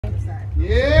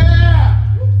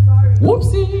Yeah!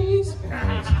 Whoopsies!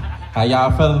 How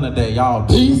y'all feeling today? Y'all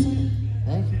decent?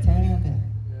 Thank you, Tam.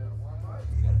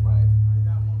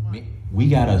 Right. We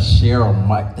gotta share a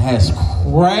mic. That's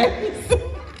crazy.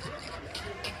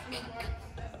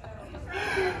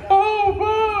 Oh,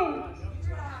 man.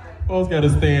 Folks gotta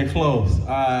stand close. All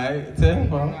right, Tam.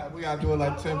 We gotta do it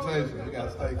like Temptation. We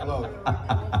gotta stay close.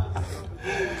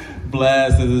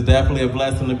 Blessings. It's definitely a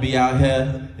blessing to be out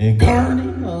here in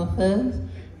Gurnee.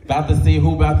 About to see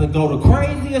who about to go the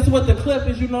craziest with the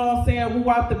Clippers, you know what I'm saying? We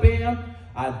watch the band.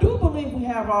 I do believe we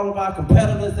have all of our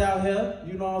competitors out here,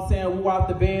 you know what I'm saying? We watch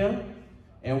the band.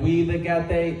 And we either got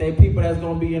they people that's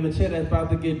gonna be in the chair that's about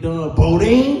to get done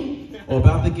boating or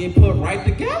about to get put right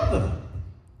together.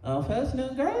 Fashion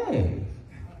is great.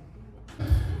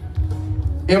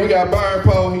 And we got Burn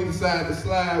Pole. He decided to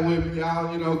slide with me,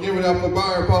 y'all. You know, give it up for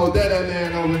Burn Pole. That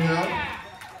man over here.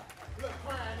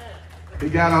 He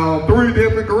got on 3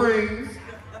 different greens.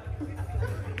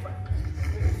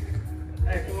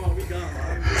 Hey, come on, we done,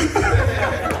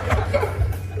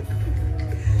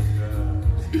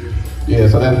 Yeah,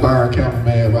 so that's Burn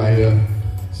cameraman right here.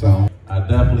 So I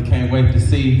definitely can't wait to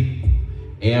see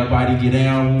everybody get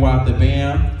down who out the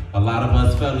band. A lot of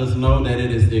us fellas know that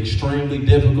it is extremely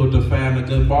difficult to find a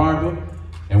good barber.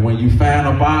 And when you find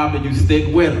a barber, you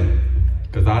stick with him.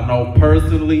 Because I know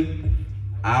personally,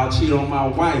 I'll cheat on my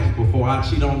wife before I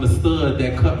cheat on the stud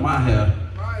that cut my hair.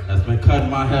 That's been cutting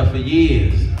my hair for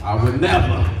years. I would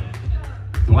never.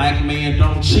 Black men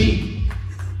don't cheat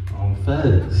on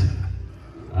fellas.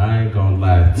 I ain't gonna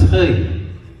lie to you.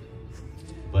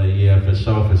 But yeah, for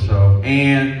sure, for sure.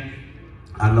 And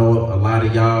I know a lot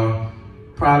of y'all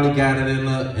probably got it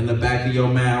in the back of your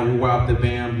mind. We walked the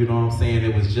band, you know what I'm saying?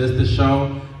 It was just a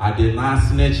show. I did not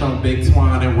snitch on Big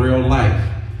Twine in real life.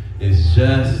 It's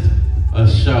just a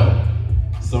show.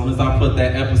 As soon as I put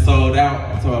that episode out,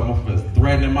 I told him I'm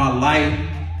threatening my life,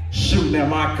 shooting at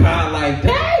my car like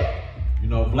that. You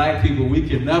know, black people, we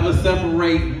can never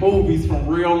separate movies from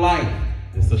real life.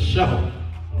 It's a show.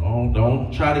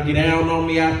 Don't try to get down on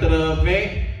me after the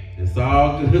event. It's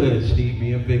all good.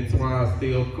 Me and Big Twine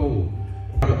still cool.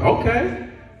 Okay.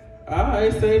 All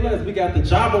right, say less. We got the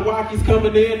Jabberwockies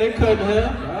coming in. They cutting hair.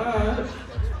 All right.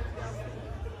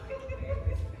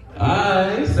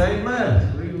 Alright, say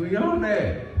less. We on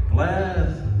that.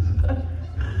 Blast.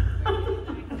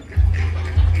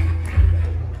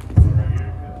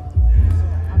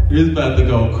 He's about to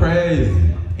go crazy.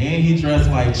 And he dressed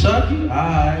like Chucky?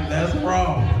 Alright, that's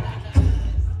wrong.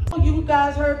 You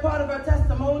guys heard part of her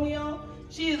testimonial.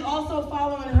 She is also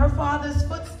following her father's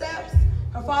footsteps.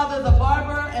 Her father's a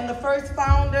barber and the first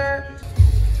founder.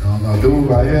 I don't know, dude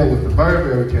right here with the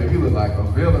Burberry cap, he look like a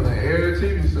villain in every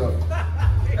TV show.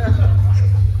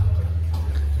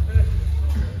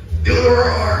 Do the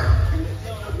roar!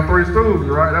 3 Stooges,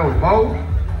 right? That was Mo.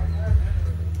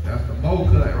 That's the Mo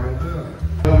cut right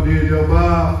there. You did your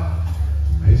bob,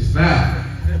 they snap.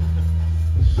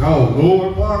 So,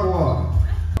 Lord Farquhar.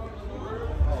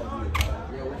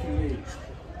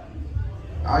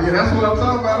 Oh yeah, that's what I'm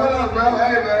talking about, bro.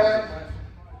 Hey man.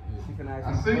 I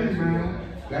see you, man.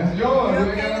 That's yours.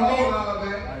 We ain't got a hold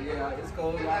on that. Yeah, it's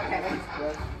cold.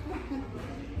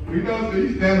 We know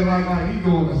he's standing like he's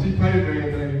going to see paid for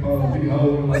everything for me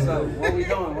holding. What's up? What we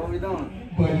doing? What we doing?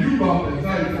 But you bought that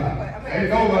tank top. Ain't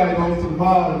nobody goes to the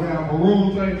bar and wear a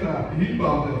maroon tank top. He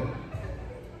bought that.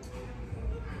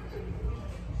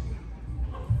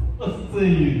 Let's see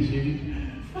you, Chief.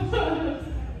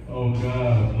 Oh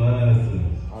God, blessings.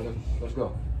 Let's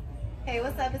go. Hey,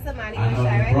 what's up? It's Amani. I know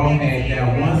the bro had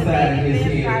that one side of his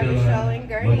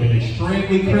head looking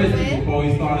extremely crispy before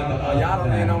he started the other Y'all don't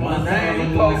side. need no One side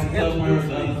looked like Silver, the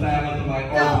other side looked like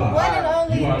No, one and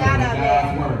only You are got doing out God's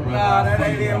there. work, brother. Nah, that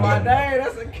ain't in my name.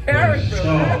 That's a character, Sure.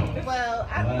 man. Well,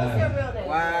 what's your real name?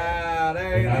 Wow,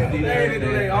 they And I see ain't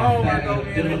do their homework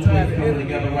over here. They trying to coming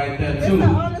together right there It's too. the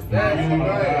honest That's person. You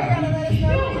right. gotta let us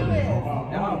know who it is.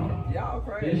 Y'all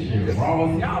This crazy. shit raw.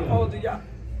 Y'all supposed to, y'all.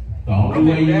 The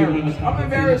only way you win the I'm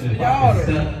embarrassed competition is for y'all. by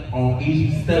step on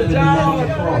each step of Y'all the don't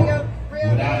know pro your real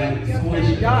without name, it your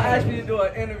switching. Y'all asked me to do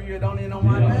an interview. Don't even know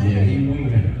my Yeah, he name.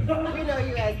 winning. We know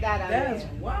you guys got out That's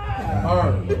there.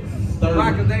 wild.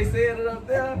 Why? Cause they said it up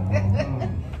there.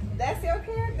 That's your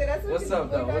character. That's what What's you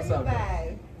up, though? put What's on up, your though?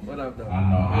 vibe. What up, though? I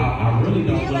know. I really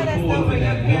don't You look let us know forward where to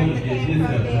your that character villain came get his from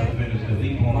stuff there. finished because he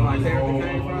going Where my on character his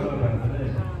came whole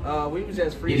from? We was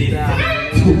just It is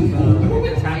freestyling. We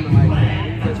just happened like that.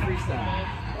 We just freestyle.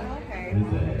 Okay.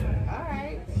 His ass. All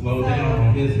right. Slow So, down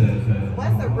on his head.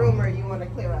 what's a rumor you want to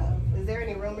clear up? Is there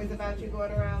any rumors about you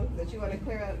going around that you want to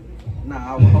clear up?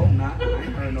 Nah, I would hope not. I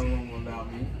ain't heard no rumor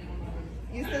about me.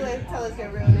 You still didn't tell us your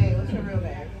real name. What's What's your real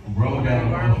name? Bro got a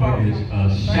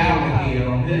motherfucking shower head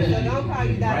on his shit. So don't call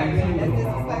you that. That's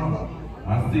disrespectful. I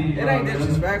see you. It ain't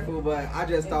disrespectful, but I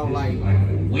just thought like, you know what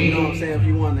I'm saying, if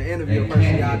you want to interview a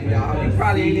person, y'all, you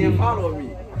probably ain't even following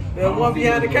me. The one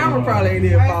behind the camera probably ain't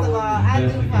even First of following all, me. I do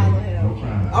follow him.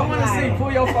 I want to see,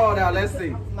 pull your phone out, let's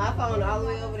see. My phone all the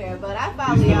way over there, but I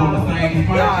follow y'all.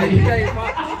 Nah, you can't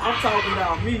follow. I'm talking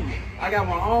about me. I got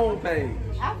my own page.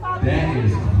 I follow That you.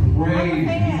 is crazy.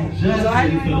 Just So how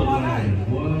you to know the my line.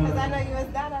 Because I What? know you as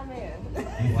Dada Man. So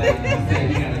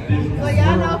So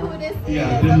y'all know who this is.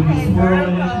 Okay,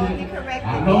 Vertical, he corrected I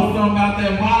know me. something about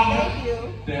that mama. Thank you.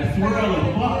 That swirl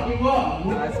will fuck you up.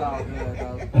 That's all good,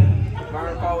 though.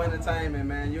 Vernco Entertainment,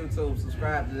 man. YouTube,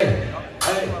 subscribe to this.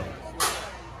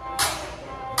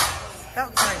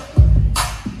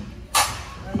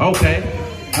 Okay.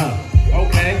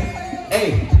 Okay.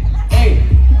 Hey.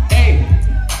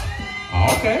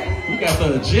 Okay. You got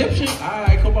the Egyptian. All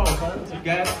right, come on, folks. You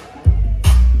got it.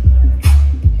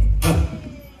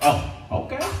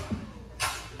 Okay.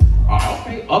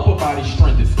 Okay. Upper body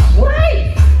strength is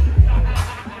great.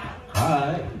 All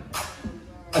right.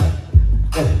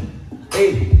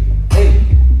 Hey.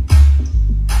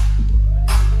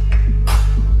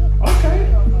 Okay.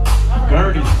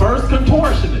 Gurnee's first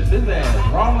contortionist. His ass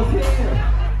wrong as hell.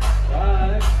 All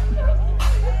right.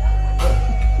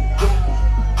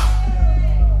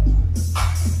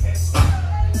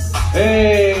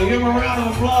 Hey, give him a round of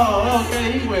applause.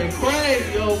 Okay, he went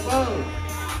crazy, old folks.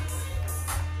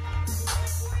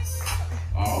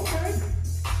 Okay.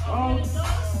 Oh.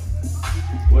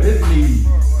 Well, his knee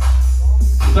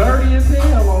 30 as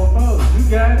hell, old folks. You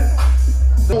got it.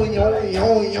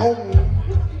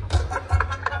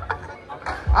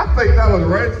 I think that was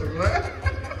racist, man.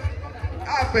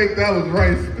 I think that was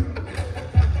racist.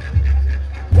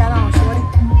 Got on, shorty.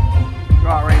 You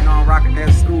already know I'm rocking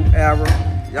that scoop era.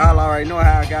 Y'all already know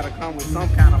how I gotta come with some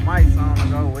kind of mics on to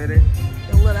go with it.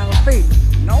 Your little feet.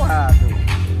 You know how I do.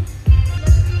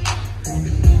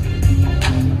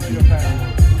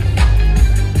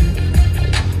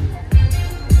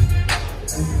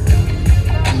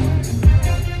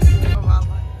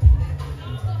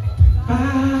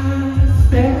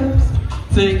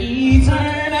 To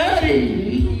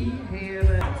eternity.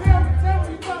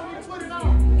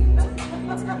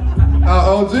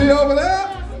 OG over there,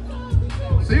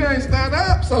 she ain't stand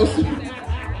up, so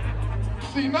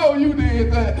she know you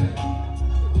did that.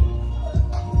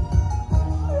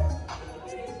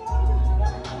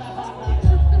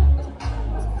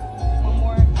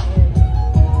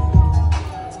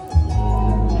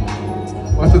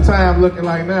 What's the time looking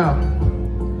like now?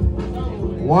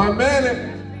 1 minute.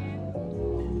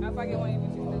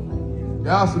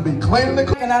 Y'all should be cleaning the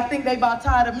And I think they about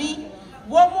tired of me.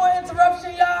 One more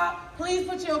interruption, y'all. Please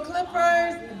put your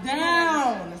clippers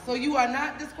down. So you are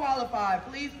not disqualified.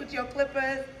 Please put your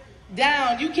clippers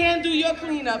down. You can't do your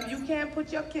cleanup. You can't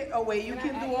put your kit away. You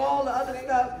can do all the other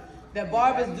stuff that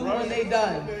barbers do when they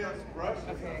done.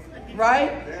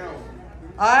 Right?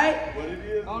 All right?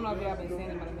 I don't know if y'all been seeing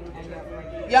it, but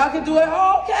Y'all can do it.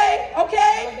 Oh, okay,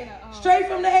 okay. Straight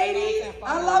from the 80s.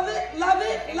 I love it, love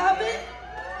it, love it.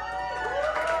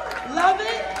 Love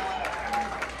it.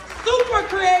 Super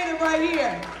creative right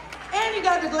here. And you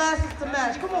got the glasses to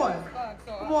match. Come on.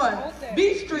 Come on.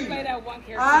 Beat Street.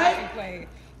 Alright?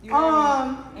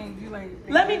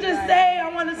 Let me just say, I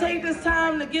want to take this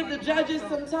time to give the judges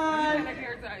some time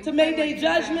to make their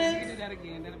judgment.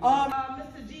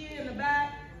 Mr. G in the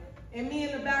back, and me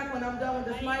in the back when I'm done with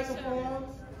this microphone.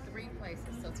 3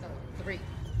 places, so tell them. Three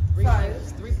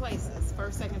places. 3 places.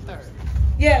 First, second, third.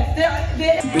 Yes, there.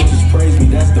 Bitches praise me,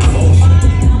 that's devotion.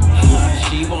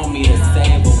 She want me to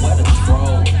say, but what a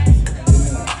troll.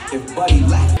 If Buddy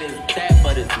laughing, it's that,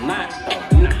 but it's not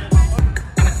though. Nah.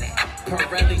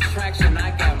 Pirelli traction,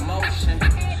 I got motion.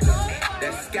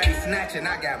 That Scotty snatching,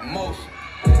 I got motion.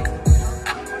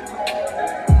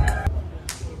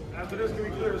 After this, can we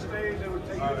clear the stage? They would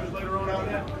take pictures later on out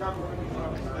there.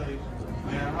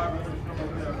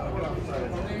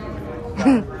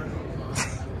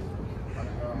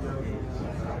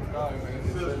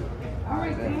 All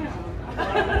right, damn.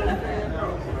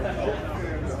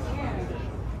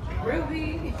 Real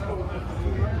big. Come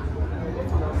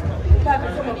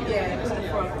up, yeah, just the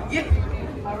front. Yeah.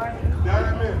 All right.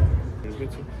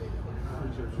 Thank you.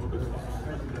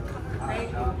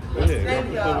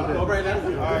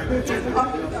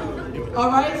 All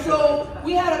right, so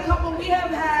we had a couple, we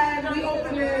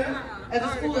opened it as a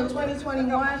school in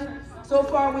 2021. So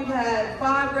far we've had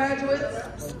 5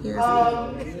 graduates, 3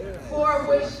 of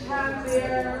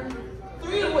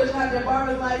which have their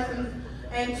barber's license.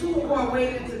 and 2 who are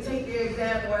waiting to take their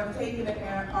exam or have taken it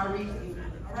and are recently.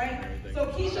 All right? So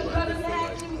Keisha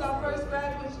Cunningham, she was our first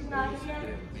graduate. She's not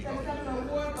here. She accepted an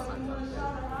award, but we want to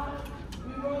shout her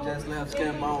out. Just left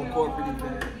SkinBone corporate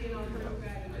event.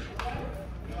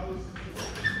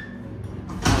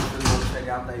 I'm gonna check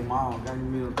out their mall. Got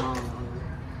me a mall.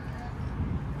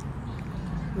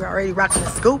 We're already rocking the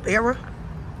scoop era.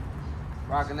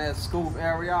 Rocking that scoop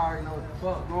area. I already know what the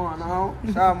fuck going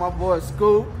on. Shout out my boy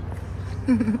Scoop.